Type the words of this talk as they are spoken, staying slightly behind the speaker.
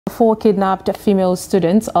Four kidnapped female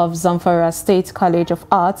students of Zamfara State College of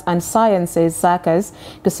Arts and Sciences, Zacas,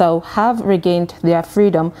 Gusau, have regained their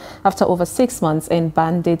freedom after over 6 months in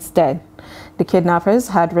Bandits' den. The kidnappers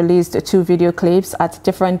had released 2 video clips at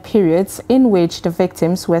different periods in which the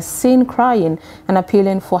victims were seen crying and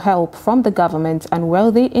appealing for help from the government and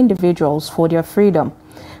wealthy individuals for their freedom.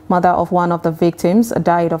 Mother of one of the victims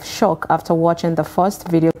died of shock after watching the first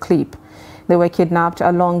video clip. They were kidnapped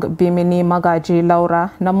along Bimini,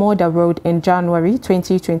 Magaji-laura, Namoda Road in January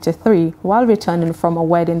 2023 while returning from a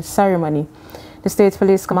wedding ceremony. The State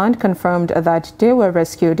Police Command confirmed that they were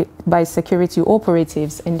rescued by security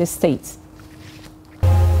operatives in the state.